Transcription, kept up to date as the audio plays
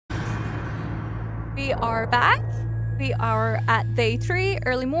We are back. We are at day 3,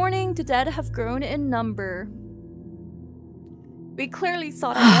 early morning. The dead have grown in number. We clearly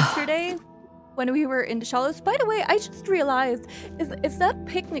saw that yesterday when we were in the shallows. By the way, I just realized, is that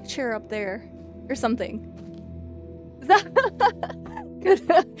picnic chair up there or something? Is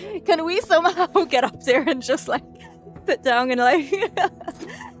that can we somehow get up there and just like sit down and like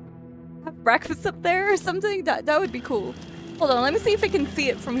have breakfast up there or something? That would be cool. Hold on, let me see if I can see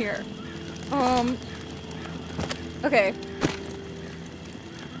it from here. Okay.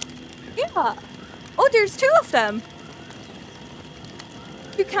 Yeah. Oh, there's 2 of them.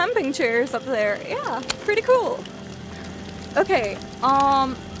 2 camping chairs up there. Yeah, pretty cool. Okay.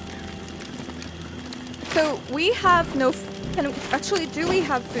 So we have no. Actually, do we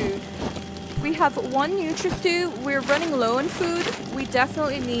have food? We have 1 Nutri-Stew. We're running low on food. We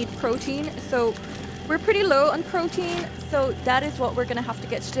definitely need protein. So we're pretty low on protein. So that is what we're gonna have to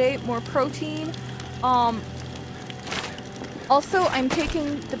get today. More protein. Also, I'm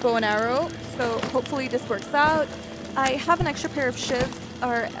taking the bow and arrow, so hopefully this works out. I have an extra pair of shivs,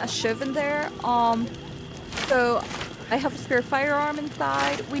 or a shiv in there. So I have a spare firearm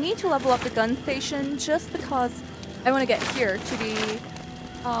inside. We need to level up the gun station just because I want to get here to the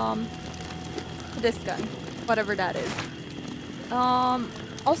to this gun, whatever that is.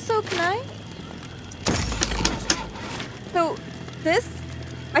 Also, can I? So this,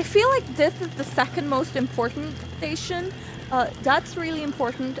 I feel like this is the second most important station. That's really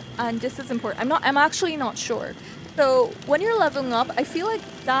important, and this is important. I'm actually not sure. So when you're leveling up, I feel like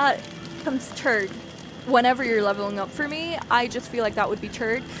that comes third. Whenever you're leveling up, for me, I just feel like that would be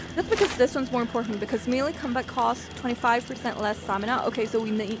third. Just because this one's more important, because melee combat costs 25% less stamina. Okay, so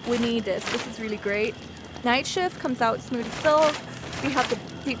we need this. This is really great. Night shift comes out smooth as silk. We have the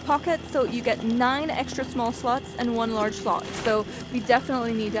deep pockets, so you get 9 extra small slots and 1 large slot. So we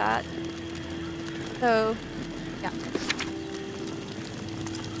definitely need that. So, yeah.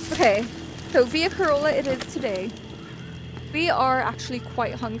 Okay, so Via Corolla it is today. We are actually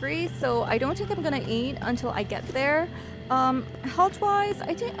quite hungry, so I don't think I'm gonna eat until I get there. Health-wise,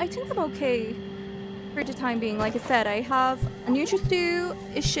 I think I'm okay for the time being. Like I said, I have a Nutri-Stew,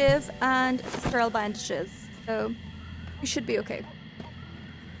 a shiv, and sterile bandages, so we should be okay.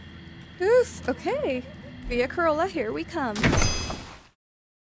 Oof, okay. Via Corolla, here we come.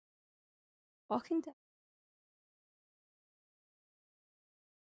 Walking down.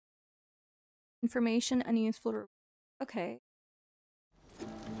 Information and useful. Okay.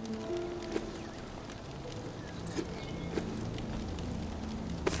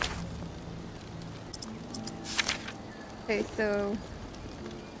 Okay, so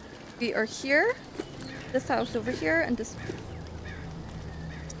we are here. This house over here, and this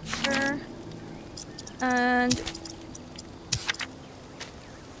here. And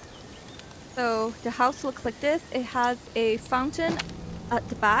so the house looks like this. It has a fountain at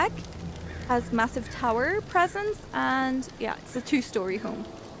the back. Has massive tower presence, and yeah, it's a 2-story home.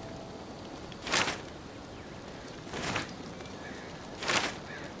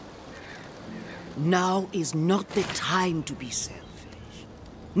 Now is not the time to be selfish.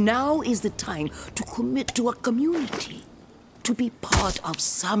 Now is the time to commit to a community, to be part of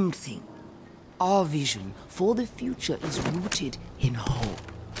something. Our vision for the future is rooted in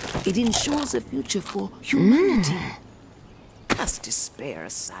hope. It ensures a future for humanity. Cast despair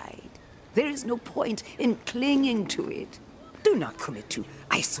aside. There is no point in clinging to it. Do not commit to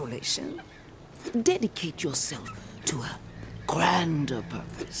isolation. Dedicate yourself to a grander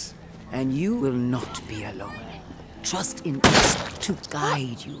purpose, and you will not be alone. Trust in us to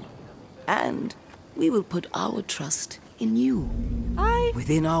guide you, and we will put our trust in you.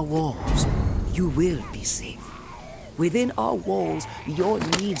 Within our walls, you will be safe. Within our walls, your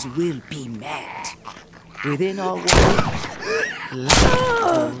needs will be met. Within our walls, life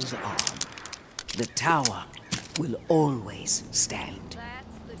goes on. The tower will always stand.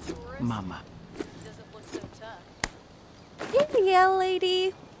 Mama. Doesn't look so tough. Yeah,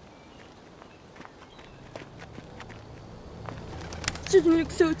 lady. Doesn't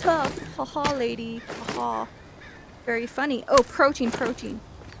look so tough. Haha, lady. Haha. Very funny. Oh, protein.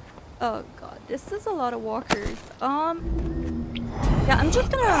 Oh god, this is a lot of walkers. Yeah, I'm just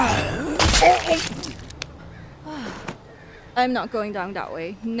gonna. I'm not going down that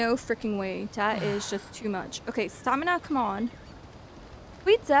way. No freaking way. That is just too much. Okay, stamina, come on.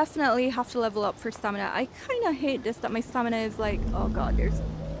 We definitely have to level up for stamina. I kind of hate this, that my stamina is like, oh god, there's...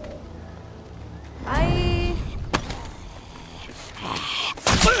 I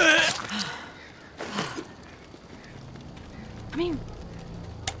mean...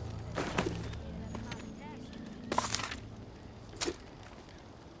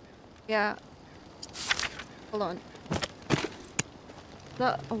 Yeah. Hold on.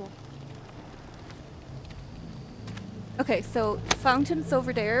 Oh. Okay, so fountain's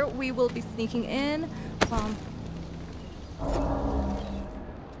over there. We will be sneaking in.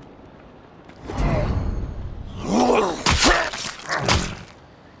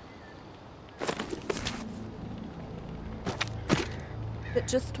 Is it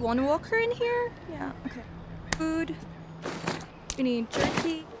just one walker in here? Yeah, okay. Food. We need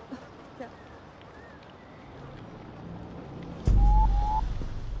jerky. Yeah.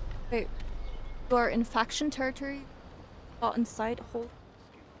 Wait. You are in faction territory. Got inside. Hold.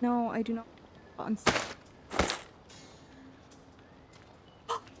 No, I do not. Got inside.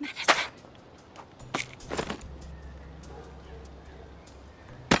 Medicine.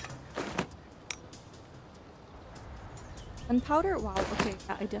 Gunpowder? Wow, okay,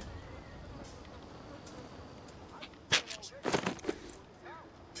 yeah, I did.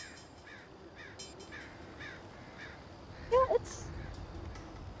 Yeah,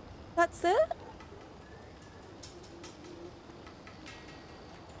 that's it?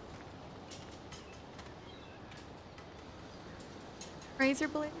 Razor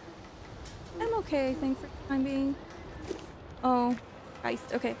blade? I'm okay, thanks for the time being. Oh,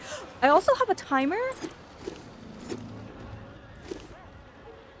 Christ, okay. I also have a timer.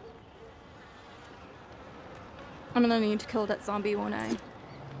 I'm gonna need to kill that zombie, won't I?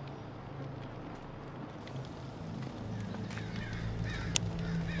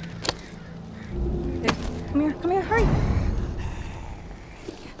 Okay, come here, hurry!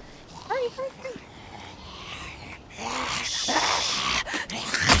 Hurry, hurry, hurry!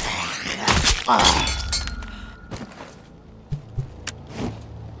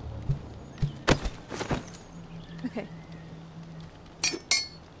 Okay.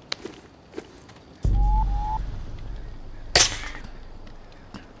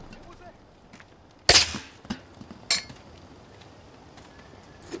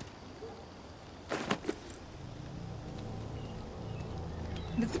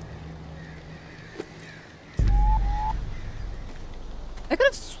 I could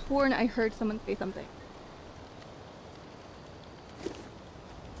have sworn I heard someone say something.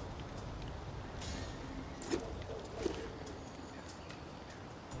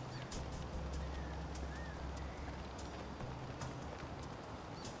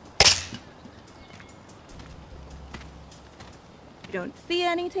 I don't see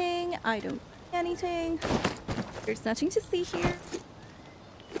anything. I don't see anything. There's nothing to see here.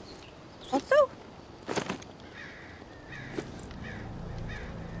 Also,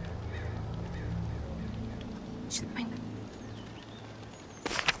 she's mine.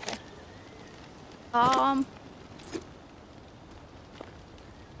 Okay.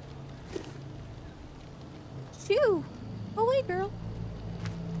 Shoo! Go away, girl.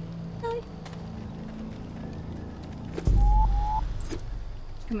 Hi.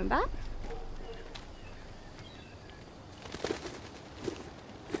 Coming back?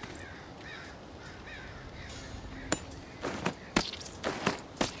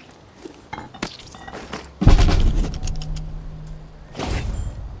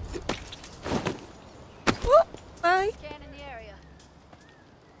 Whoop! Bye. Scan in the area.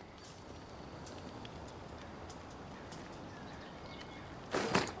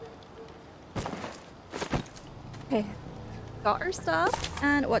 Okay. Got our stuff.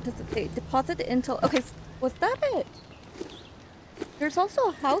 And what does it say? Deposit the intel. Okay, was that it? There's also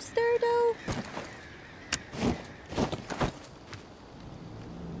a house there, though.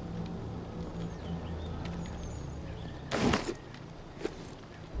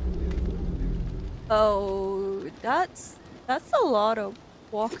 Oh, that's a lot of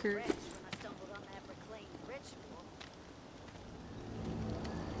walkers. Fresh when I stumbled on that reclaimed ritual.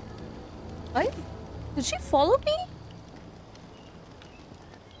 What? Did she follow me?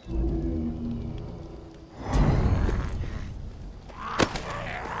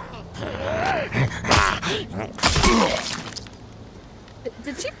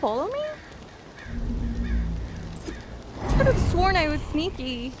 Did she follow me? I could have sworn I was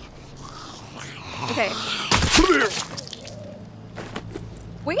sneaky. Okay.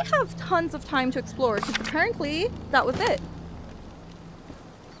 We have tons of time to explore, because apparently that was it.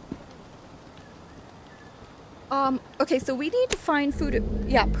 Okay, so we need to find food.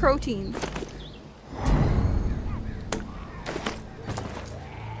 Yeah, protein.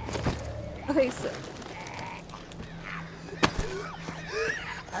 Okay, so.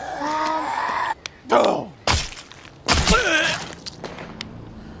 Oh!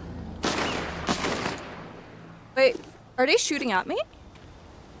 Wait, are they shooting at me?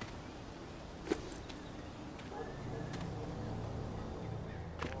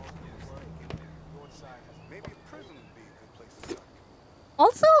 Maybe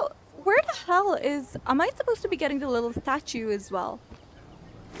Also, where the hell is... Am I supposed to be getting the little statue as well?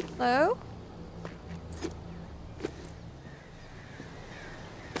 Hello?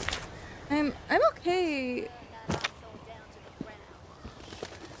 I'm okay.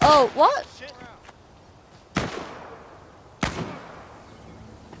 Oh, what?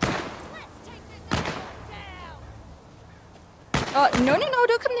 No,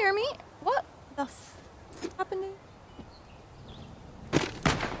 don't come near me. What the f happening?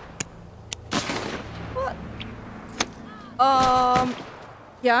 What?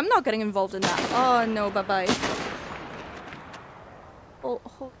 Yeah, I'm not getting involved in that. Oh, no, bye-bye. Oh,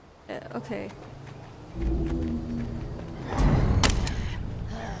 okay.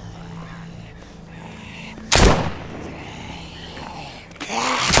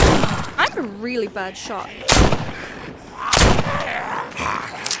 I'm a really bad shot.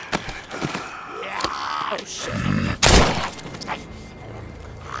 Oh shit.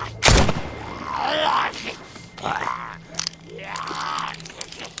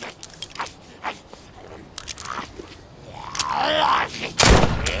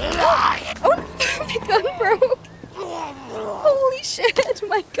 Oh, my gun broke. Holy shit,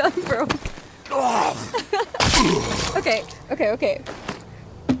 my gun broke. Okay.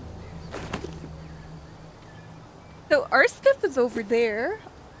 So our stuff is over there.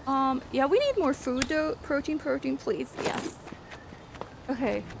 Yeah, we need more food though. Protein, please. Yes.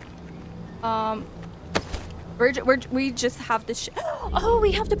 Okay. We just have this. Oh,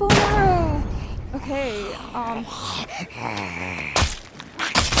 we have the bow and arrow. Okay.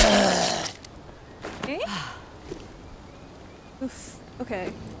 Okay. Oof.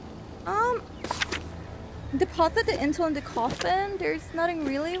 Okay. Deposit the intel in the coffin. There's nothing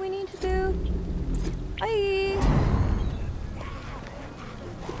really we need to do. Bye.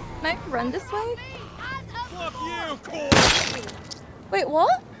 Can I run this way? Fuck you, Cole! Wait,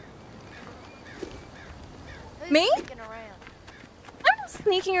 what? Me? I'm not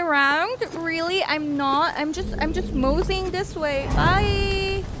sneaking around. Really? I'm not. I'm just moseying this way.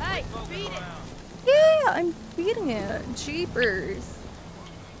 Bye. Hey, beat it! Yeah, I'm beating it. Jeepers.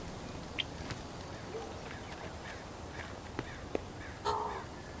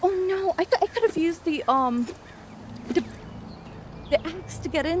 Oh no, I could have used the axe to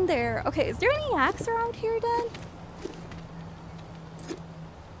get in there. Okay, is there any axe around here then?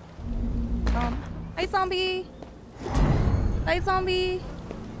 Hi zombie. Hi zombie.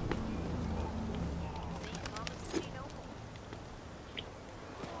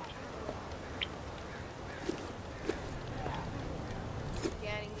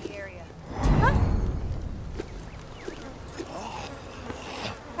 Scanning the area. Huh?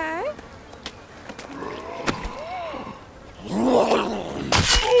 Okay.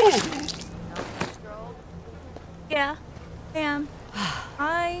 Yeah, I am.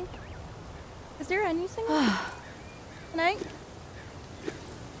 Hi. Is there anything? Can I?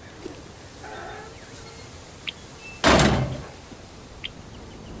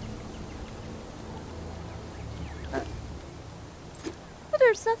 Oh,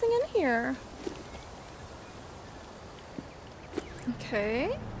 there's nothing in here.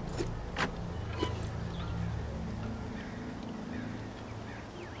 Okay.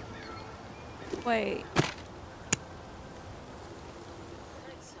 Wait.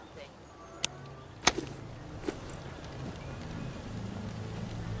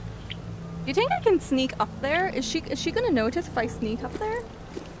 Do you think I can sneak up there? Is she gonna notice if I sneak up there?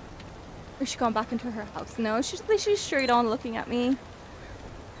 Or is she going back into her house? No, she's straight on looking at me.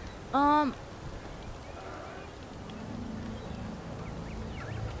 Yeah,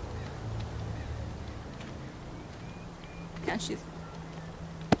 she's...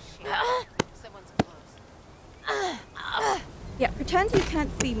 Someone's close. Yeah, pretend you can't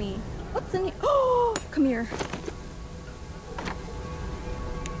see me. What's in here? Oh, come here.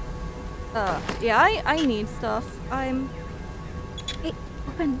 Yeah, I need stuff. Hey,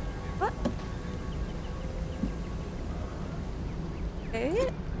 open. What? Okay.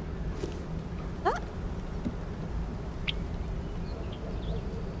 Ah.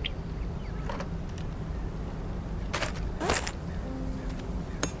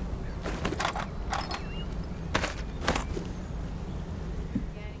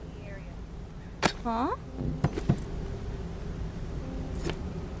 Scanning the area. Huh?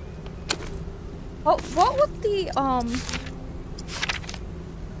 Oh, what was the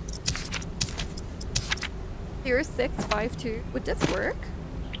 0652? Would this work?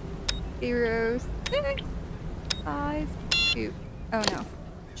 0652. Oh no.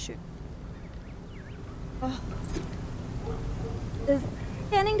 Shoot. Oh. Is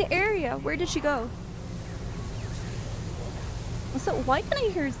scanning the area. Where did she go? So why can I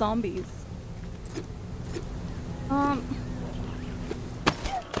hear zombies?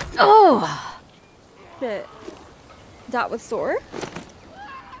 Oh! Shit. That was sore.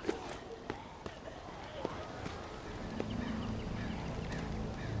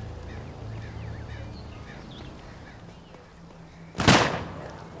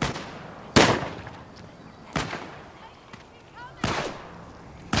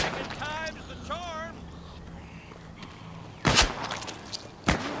 Second time's the charm.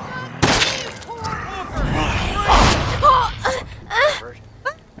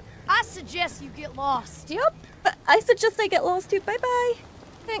 I suggest you get lost. Yep. I suggest I get lost too. Bye bye.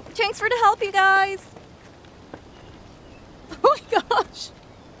 Thanks for the help, you guys. Oh my gosh.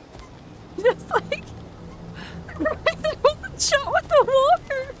 Just like Horizon wasn't shot with the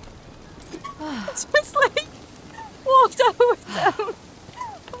water. It's just like walked out with them.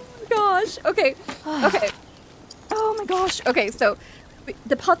 Oh my gosh. Okay. Okay. Oh my gosh. Okay, so we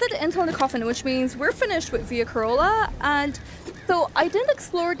deposited the intel in the coffin, which means we're finished with Via Corolla, and so I didn't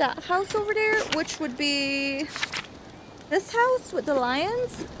explore that house over there, which would be this house with the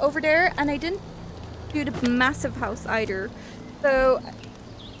lions over there, and I didn't do the massive house either. So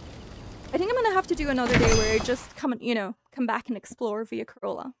I think I'm gonna have to do another day where I just come back and explore Via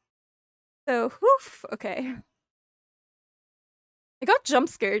Corolla. So, whew, okay. I got jump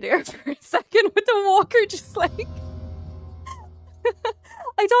scared there for a second with the walker just like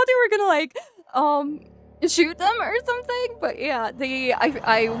I thought they were gonna like shoot them or something, but yeah,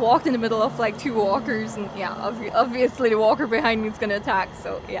 I walked in the middle of like two walkers, and yeah, obviously the walker behind me is gonna attack.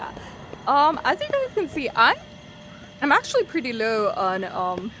 So yeah, I think that you can see I'm actually pretty low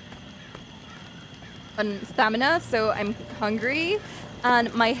on stamina, so I'm hungry,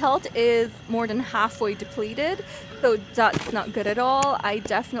 and my health is more than halfway depleted, so that's not good at all. I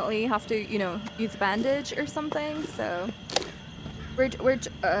definitely have to, you know, use a bandage or something. So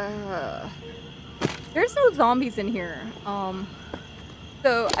there's no zombies in here.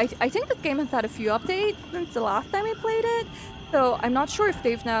 So I think this game has had a few updates since the last time I played it, so I'm not sure if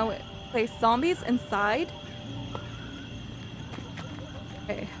they've now placed zombies inside.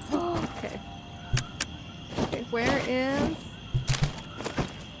 Okay. Okay. Okay, where is...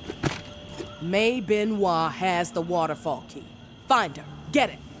 May Benoit has the waterfall key. Find her. Get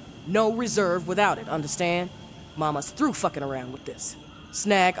it. No reserve without it, understand? Mama's through fucking around with this.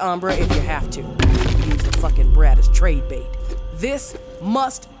 Snag Umbra if you have to. Use the fucking brat as trade bait. This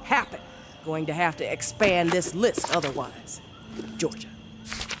must happen. Going to have to expand this list otherwise. Georgia.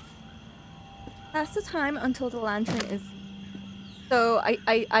 That's the time until the lantern is... So,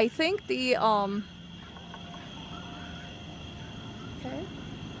 I think the, Okay.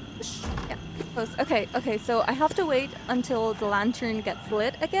 Yeah, close. Okay, okay, so I have to wait until the lantern gets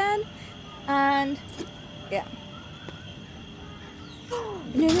lit again, and... Yeah.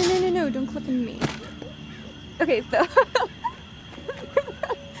 No, don't click on me. Okay, so...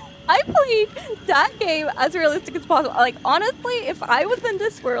 I played that game as realistic as possible. Like, honestly, if I was in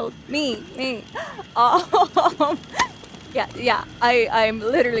this world, me. Yeah, I'm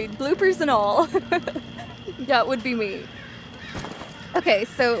literally bloopers and all. That would be me. Okay,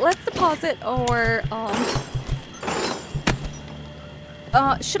 so let's deposit our,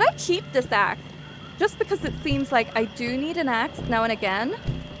 should I keep this axe? Just because it seems like I do need an axe now and again.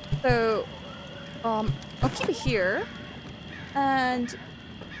 So, I'll keep it here. And,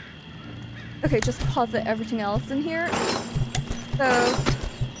 okay, just deposit everything else in here. So,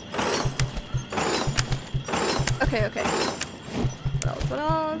 okay. What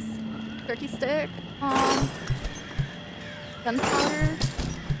else? Turkey stick. Gunpowder.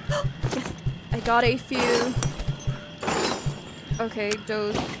 Yes, I got a few. Okay,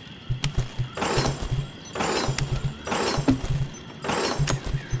 those.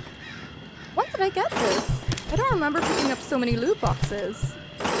 When did I get this? I don't remember picking up so many loot boxes.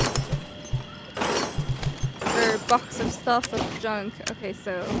 Or box of stuff of junk. Okay,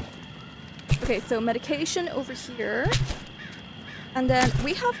 so medication over here. And then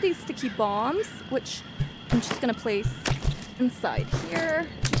we have these sticky bombs, which I'm just gonna place inside here,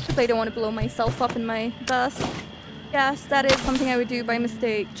 because I don't want to blow myself up in my bus. Yes, that is something I would do by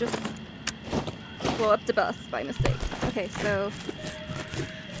mistake, just blow up the bus by mistake. Okay, so...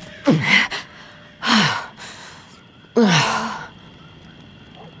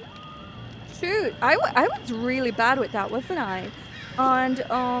 Shoot, I was really bad with that, wasn't I? And,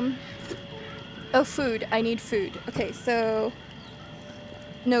 oh, food. I need food. Okay, so...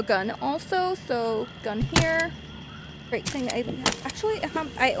 No gun also, so gun here. Great thing.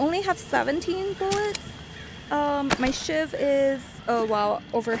 I only have 17 bullets. My shiv is, oh wow,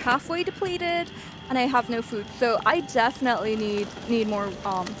 over halfway depleted. and I have no food. So I definitely need more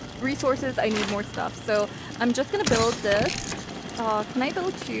resources. I need more stuff. So I'm just gonna build this. Can I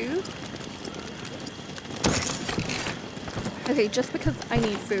build 2? Okay, just because I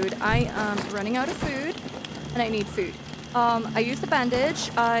need food. I am running out of food, and I need food. I used a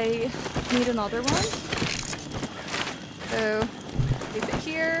bandage. I need another one. So place it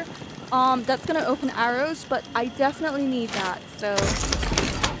here. That's gonna open arrows, but I definitely need that. So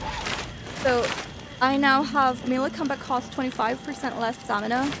I now have melee combat cost 25% less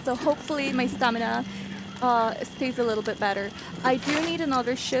stamina. So hopefully my stamina stays a little bit better. I do need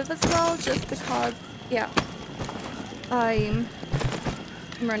another shiv as well, just because, yeah, I'm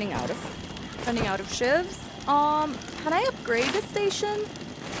running out of shivs. Can I upgrade the station?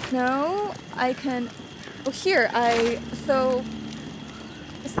 No, I can. Oh, here so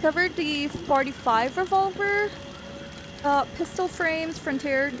discovered the 45 revolver, pistol frames,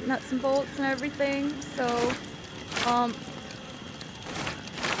 frontier nuts and bolts, and everything. So,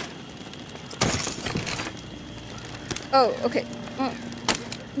 oh, okay.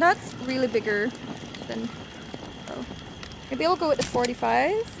 That's really bigger than. Oh, maybe I'll go with the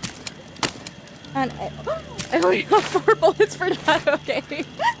 45. And I only got 4 bullets for that. Okay.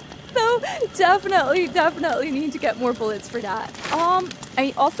 So definitely need to get more bullets for that.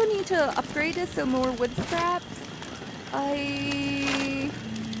 I also need to upgrade it, so more wood scraps.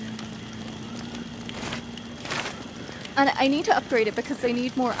 And I need to upgrade it because I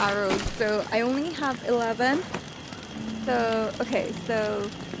need more arrows. So I only have 11. So okay, so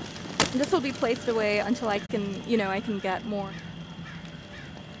this will be placed away until I can, I can get more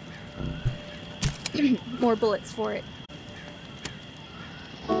more bullets for it.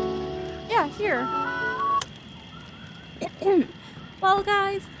 Yeah, here. Well,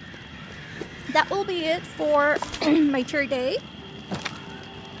 guys, that will be it for my tour day.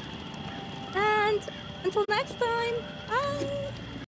 And until next time.